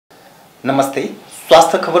नमस्ते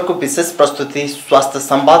स्वास्थ्य खबरको विशेष प्रस्तुति स्वास्थ्य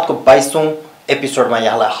संवादको 22औं एपिसोडमा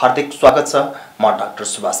यहाँलाई हार्दिक स्वागत छ। म डाक्टर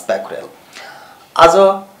सुभाष प्याकुरेल।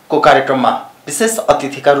 आजको कार्यक्रममा विशेष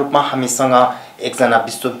अतिथिका रूपमा हामीसँग एकजना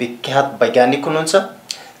विश्वविख्यात वैज्ञानिक हुनुहुन्छ।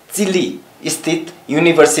 चिली स्थित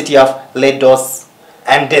युनिभर्सिटी अफ लेडोस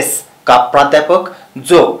एन्डेस का प्राध्यापक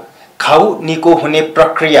जो घाउ निको हुने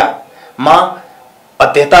प्रक्रियामा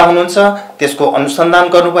अध्येता हुनुहुन्छ, त्यसको अनुसन्धान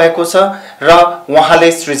गर्नुभएको छ र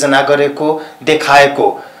उहाँले सृजना गरेको देखाएको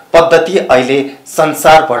पद्धति अहिले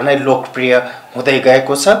संसारभर नै लोकप्रिय हुँदै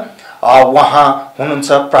गएको छ। उहाँ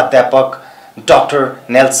हुनुहुन्छ प्राध्यापक Dr.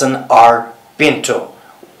 Nelson R. Pinto.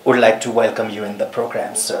 Would like to welcome you in the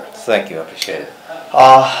program, sir. Thank you, I appreciate it.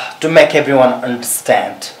 To make everyone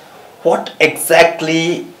understand, what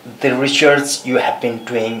exactly the research you have been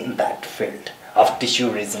doing in that field of tissue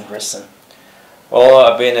regeneration? Well,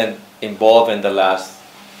 I've been involved in the last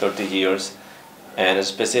 30 years, and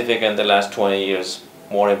specific in the last 20 years,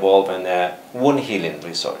 more involved in wound healing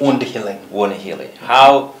research. Wound healing. Wound healing.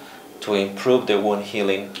 How to improve the wound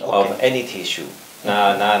healing of any tissue,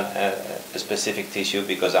 not a specific tissue,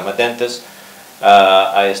 because I'm a dentist.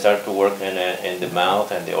 I started to work in the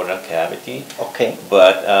mouth and the oral cavity. Okay.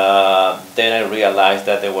 But then I realized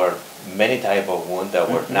that there were many types of wounds that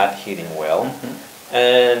were not healing well.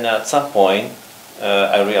 And at some point,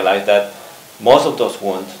 I realized that most of those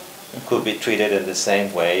wounds could be treated in the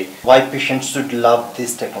same way. Why patients should love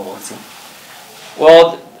this technology?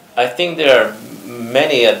 Well, I think there are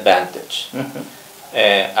many advantages.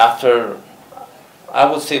 I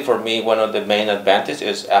would say for me, one of the main advantages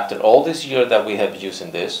is after all these years that we have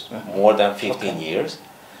using this, more than 15 years,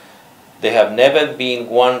 there have never been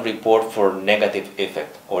one report for negative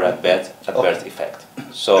effect or adverse effect.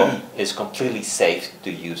 So it's completely safe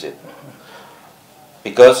to use it.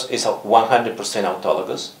 Because it's 100%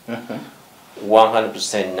 autologous,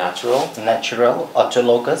 100% natural. Natural,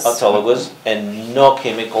 autologous. Autologous, and no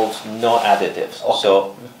chemicals, no additives.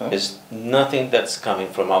 So it's nothing that's coming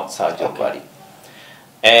from outside your body.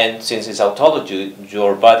 And since it's autologous,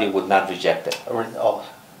 your body would not reject it.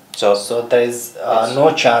 So there is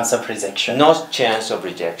no chance of rejection. No chance of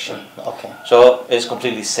rejection. Okay. So it's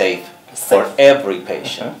completely safe for every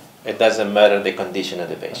patient. It doesn't matter the condition of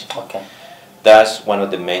the patient. Okay. That's one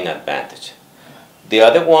of the main advantages. The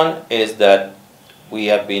other one is that we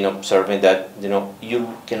have been observing that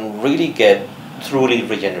you can really get truly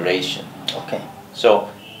regeneration. Okay. So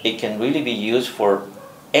it can really be used for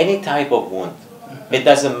any type of wound. It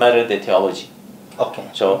doesn't matter the etiology. Okay.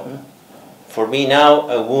 So for me now,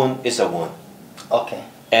 a wound is a wound. Okay.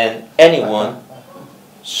 And any wound,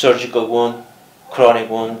 surgical wound, chronic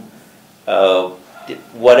wound,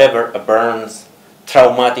 whatever, burns,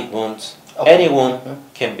 traumatic wounds, any wound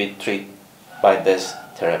can be treated by this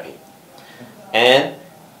therapy. And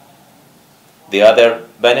the other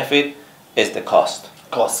benefit is the cost.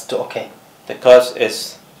 Cost, okay. The cost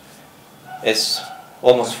is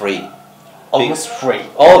almost free. Almost free.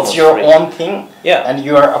 Almost it's your free. own thing. Yeah. And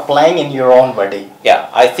you are applying in your own body. Yeah,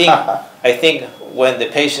 I think when the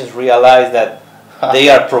patients realize that they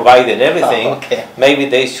are providing everything, maybe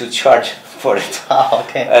they should charge for it.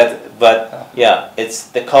 Okay. But yeah,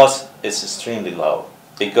 the cost is extremely low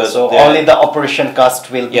because only the operation cost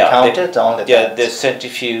will be counted. The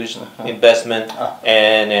centrifuge investment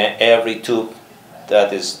and every tube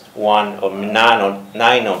that is 9 or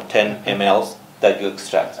 10 mLs that you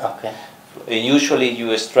extract. Okay. Usually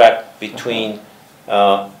you extract between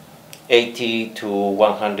 80 to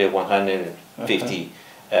 100, 150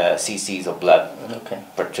 cc's of blood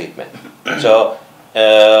per treatment. So.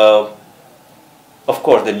 Of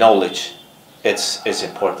course, the knowledge is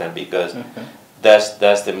important because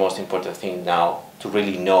that's the most important thing now, to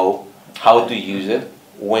really know how to use it,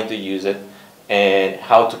 when to use it, and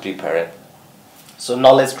how to prepare it. So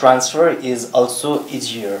knowledge transfer is also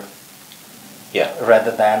easier. Yeah.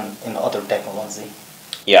 Rather than in other technology.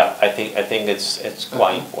 Yeah, I think it's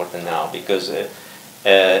quite important now because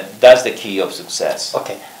that's the key of success.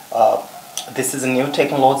 Okay. This is a new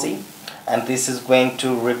technology, and this is going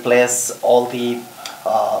to replace all the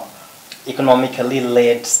economically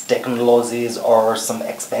led technologies or some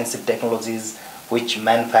expensive technologies which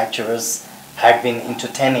manufacturers had been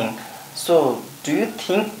entertaining. So do you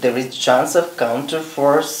think there is chance of counter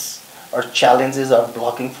force or challenges or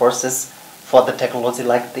blocking forces for the technology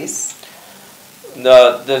like this?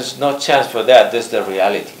 No, there's no chance for that. That's the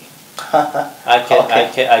reality. I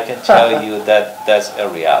can tell you that that's a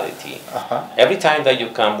reality. Every time that you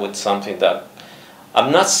come with something that, I'm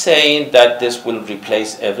not saying that this will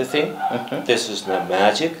replace everything. This is not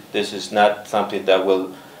magic. This is not something that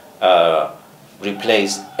will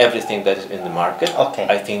replace everything that is in the market. Okay.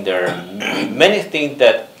 I think there are many things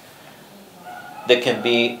that can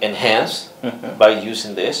be enhanced by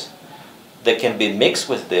using this. They can be mixed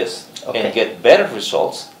with this and get better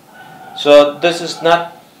results. So this is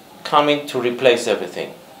not coming to replace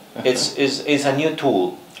everything. It's a new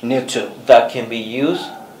tool. New tool. That can be used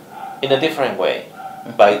in a different way,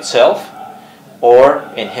 by itself, or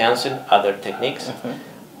enhancing other techniques,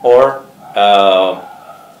 or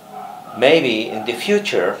maybe in the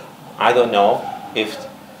future, I don't know if it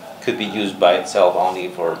could be used by itself only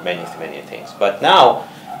for many things. But now,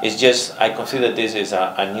 it's just, I consider this is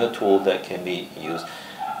a new tool that can be used.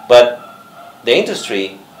 But the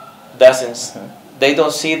industry doesn't, they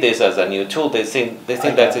don't see this as a new tool. They think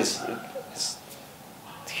that it's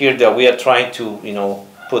here that we are trying to,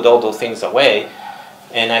 put all those things away,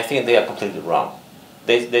 and I think they are completely wrong.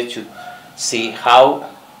 They should see how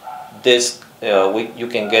this you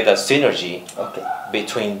can get a synergy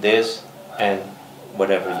between this and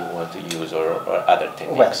whatever you want to use or other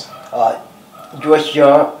techniques. Well, you are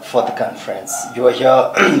here for the conference. You are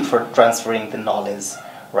here for transferring the knowledge,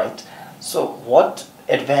 right? So, what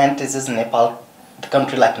advantages Nepal, the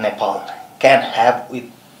country like Nepal, can have with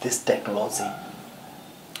this technology?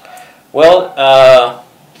 Well,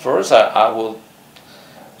 first I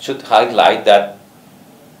should highlight that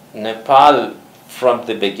Nepal, from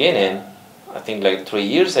the beginning, I think like 3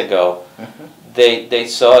 years ago, they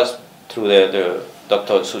saw us through the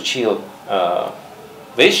Dr. Suchil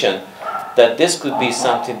vision that this could be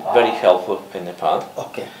something very helpful in Nepal.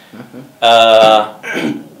 Okay.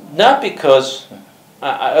 Not because,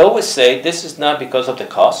 I always say this is not because of the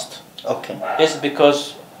cost. Okay. It's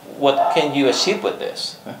because what can you achieve with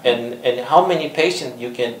this, and how many patients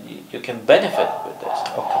you can benefit with this.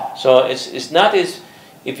 Okay. So it's not as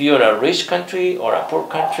if you're a rich country or a poor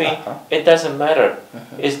country. It doesn't matter.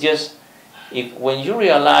 It's just when you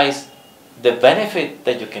realize the benefit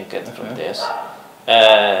that you can get from this,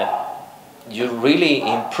 you really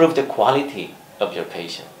improve the quality of your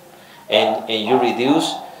patient, and you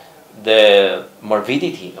reduce the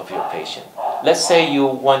morbidity of your patient. Let's say you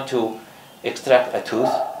want to extract a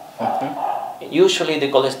tooth. Usually the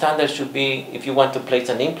gold standard should be, if you want to place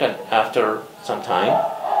an implant after some time,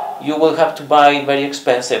 you will have to buy very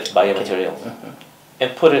expensive biomaterial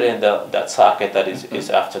and put it in that socket that is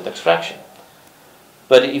after the extraction.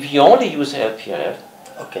 But if you only use LPRF,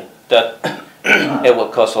 that it will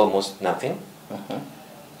cost almost nothing.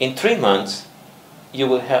 In 3 months, you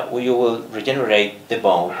will regenerate the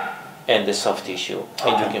bone and the soft tissue,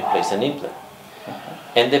 and you can place an implant.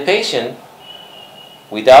 And the patient,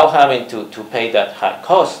 without having to pay that high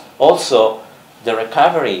cost, also the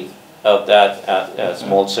recovery of that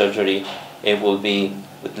small surgery, it will be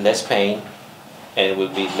with less pain, and it will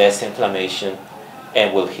be less inflammation,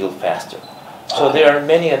 and will heal faster. So there are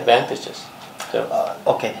many advantages. So.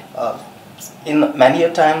 In many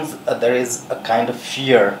times there is a kind of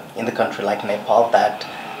fear in the country like Nepal that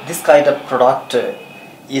this kind of product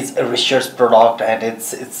is a research product and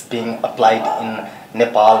it's being applied in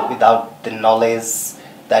Nepal without the knowledge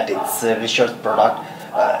that it's a research product.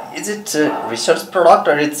 Is it a research product,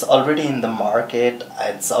 or it's already in the market,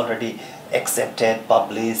 it's already accepted,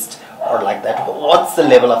 published, or like that? What's the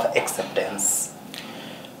level of acceptance?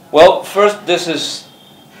 Well, first, this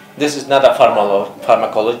is not a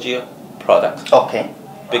pharmacology product. Okay.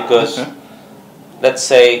 Because, let's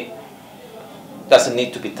say, doesn't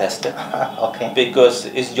need to be tested. Okay. Because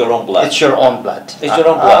it's your own blood. It's your own blood. It's your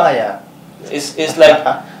own blood. Yeah. It's like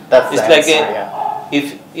that's it's the like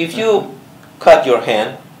answer, if you cut your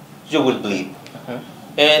hand, you will bleed,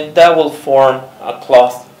 and that will form a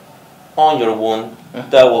cloth on your wound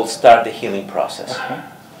that will start the healing process.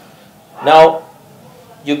 Now,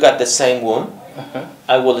 you got the same wound.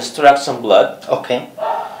 I will extract some blood. Okay.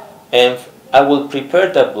 And I will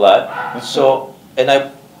prepare the blood. So, and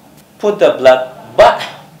I put the blood back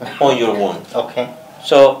on your wound. Okay.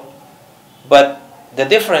 So, but the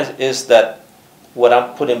difference is that what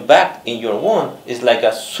I'm putting back in your wound is like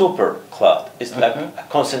a super clot. It's like a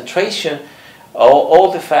concentration of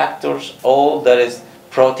all the factors, all that is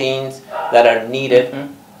proteins that are needed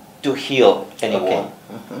to heal any wound.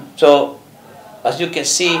 So, as you can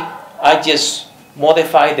see, I just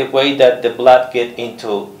modify the way that the blood get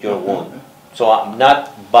into your wound. So I'm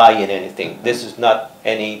not buying anything. This is not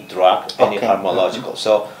any drug, any pharmacological.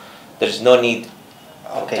 So there's no need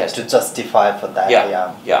to justify for that.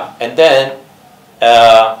 Yeah. And then,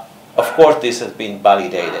 of course, this has been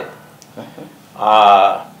validated.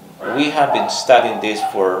 We have been studying this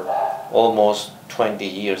for almost 20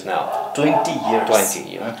 years now. 20 years? 20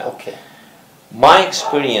 years. Okay. My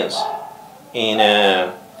experience in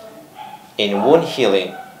In wound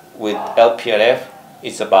healing with LPRF,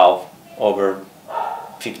 it's about over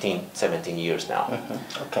 15, 17 years now.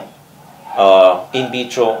 Okay. In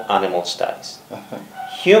vitro animal studies.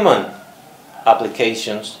 Human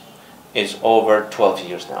applications is over 12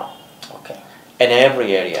 years now. Okay. In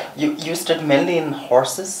every area. You studied mainly in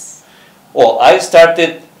horses? Well, I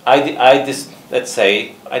started, let's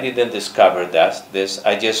say, I didn't discover this,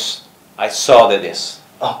 I saw this.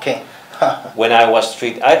 Okay. When I was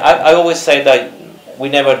treated, I always say that we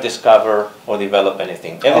never discover or develop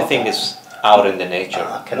anything. Everything is out in the nature.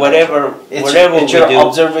 Wherever it's we your do,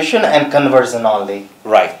 observation and conversion only.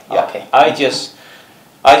 Right. Yeah. Okay.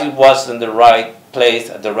 I was in the right place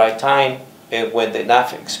at the right time with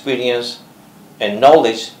enough experience and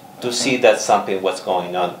knowledge to see that something was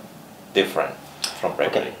going on different from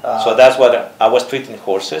regularly. Okay. So that's what I was treating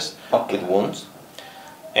horses Okay. with wounds.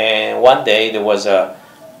 And one day there was a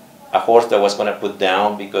horse that was going to put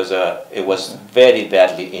down because it was very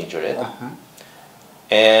badly injured.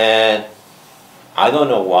 And I don't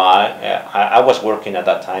know why. I was working at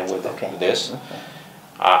that time with this.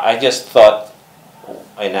 I just thought,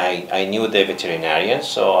 and I knew the veterinarian,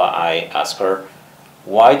 so I asked her,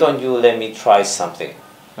 why don't you let me try something?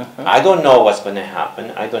 I don't know what's going to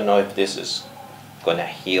happen. I don't know if this is going to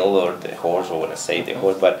heal or the horse or going to save the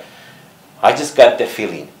horse, but I just got the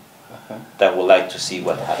feeling that I would like to see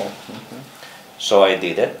what happened. So I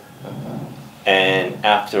did it. And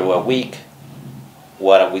after a week,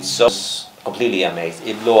 what we saw was completely amazed.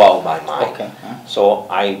 It blew out my mind. So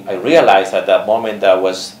I realized at that moment that I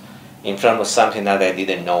was in front of something that I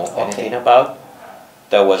didn't know anything about.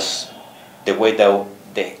 That was the way that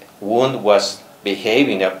the wound was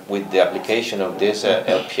behaving with the application of this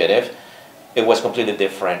LPRF. It was completely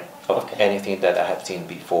different of anything that I had seen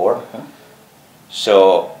before.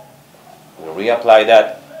 So we reapplied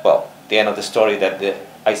that. Well, the end of the story that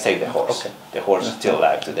I saved the horse. The horse is still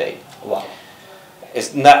alive today. Wow.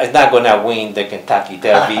 It's not going to win the Kentucky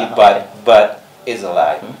Derby, but it's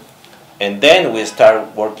alive. And then we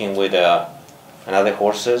start working with another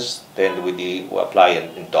horses. Then we apply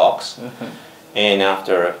it in dogs. And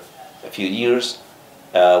after a few years,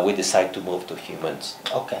 we decide to move to humans.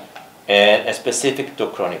 And specific to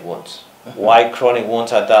chronic wounds. Why chronic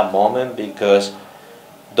wounds at that moment? Because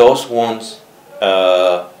those wounds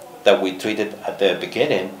that we treated at the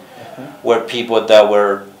beginning were people that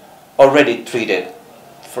were already treated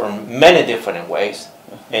from many different ways,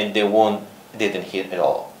 and the wound didn't heal at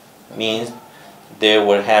all. Means they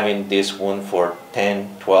were having this wound for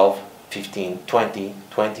 10, 12, 15, 20,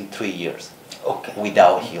 23 years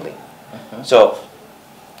without healing. So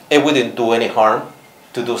it wouldn't do any harm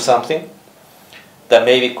to do something that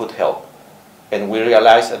maybe could help. And we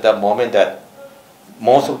realized at that moment that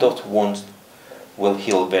most of those wounds will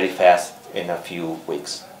heal very fast in a few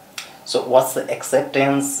weeks. So what's the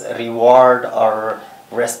acceptance, reward, or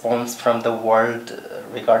response from the world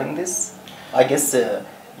regarding this? I guess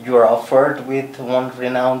you are offered with one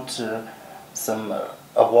renowned some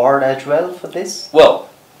award as well for this? Well,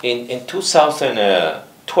 in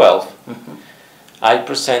 2012, I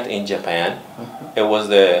present in Japan. It was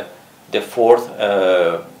the fourth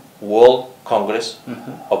World Congress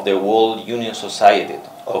of the World Union Society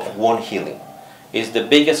of Wound Healing. It's the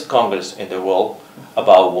biggest congress in the world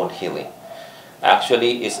about wound healing.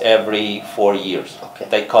 Actually, it's every 4 years.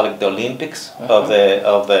 They call it the Olympics of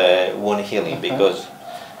the wound healing because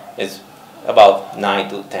it's about 9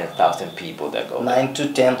 to 10,000 people that go. 9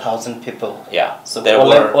 to 10,000 people. Yeah. So there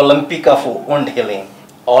were Olympic of wound healing.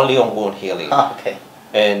 Only on wound healing.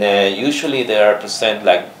 And usually they represent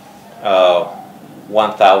like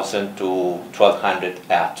 1,000 to 1,200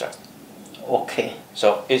 abstracts.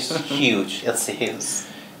 So it's huge. It's huge.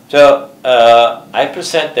 So I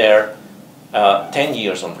present there 10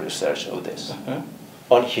 years of research of this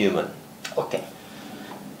on human.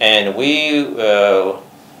 And we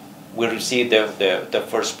received the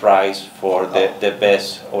first prize for the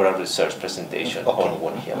best oral research presentation on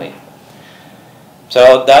wound healing.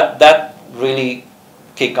 So that really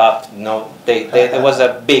kicked up. There was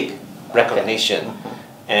a big recognition,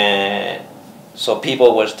 and so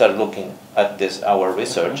people will start looking at our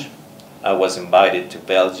research. I was invited to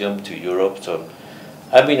Belgium, to Europe, so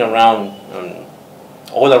I've been around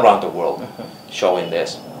all around the world showing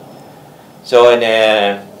this. So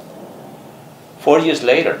 4 years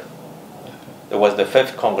later, there was the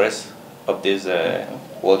 5th Congress of this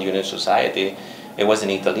World Union Society. It was in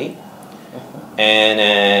Italy, and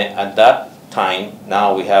at that time,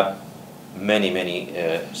 now we have many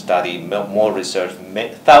study, more research,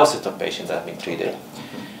 thousands of patients that have been treated.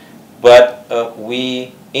 But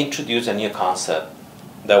we introduced a new concept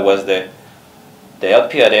that was the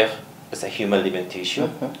LPRF as a human living tissue,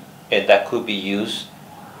 and that could be used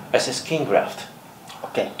as a skin graft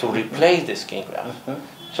to replace the skin graft.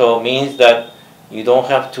 So it means that you don't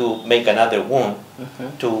have to make another wound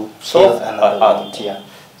to solve another wound. Yeah.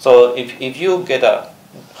 So if you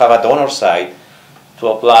have a donor side to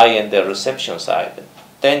apply in the reception side,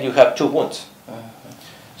 then you have two wounds.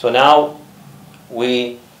 So now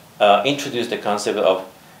we introduced the concept of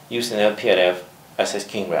using LPRF as a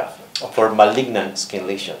skin graft for malignant skin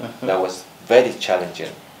lesion. That was very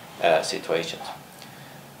challenging situations.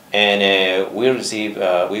 And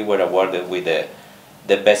we were awarded with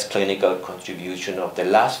the best clinical contribution of the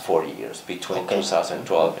last 4 years between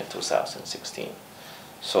 2012 and 2016.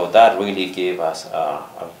 So that really gave us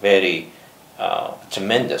a very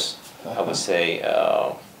tremendous, I would say,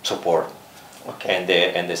 support, and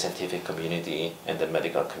the scientific community and the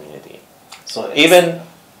medical community. So even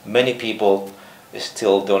many people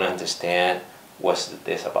still don't understand what's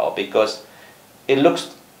this about, because it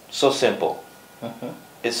looks so simple.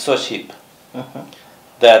 It's so cheap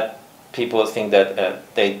that people think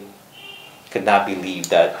that they could not believe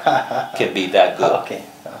that can be that good.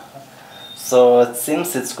 So it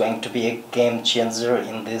seems it's going to be a game changer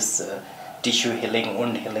in this tissue healing,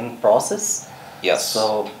 wound healing process. Yes.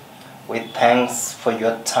 So with thanks for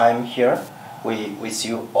your time here. We wish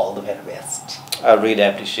you all the very best. I really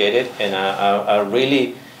appreciate it, and I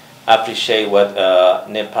really appreciate what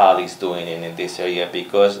Nepal is doing in this area,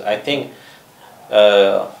 because I think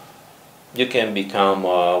you can become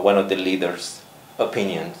one of the leaders'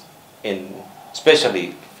 opinions,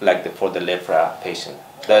 especially for the lepra patient.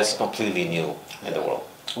 That's completely new in the world.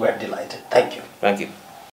 We're delighted. Thank you. Thank you.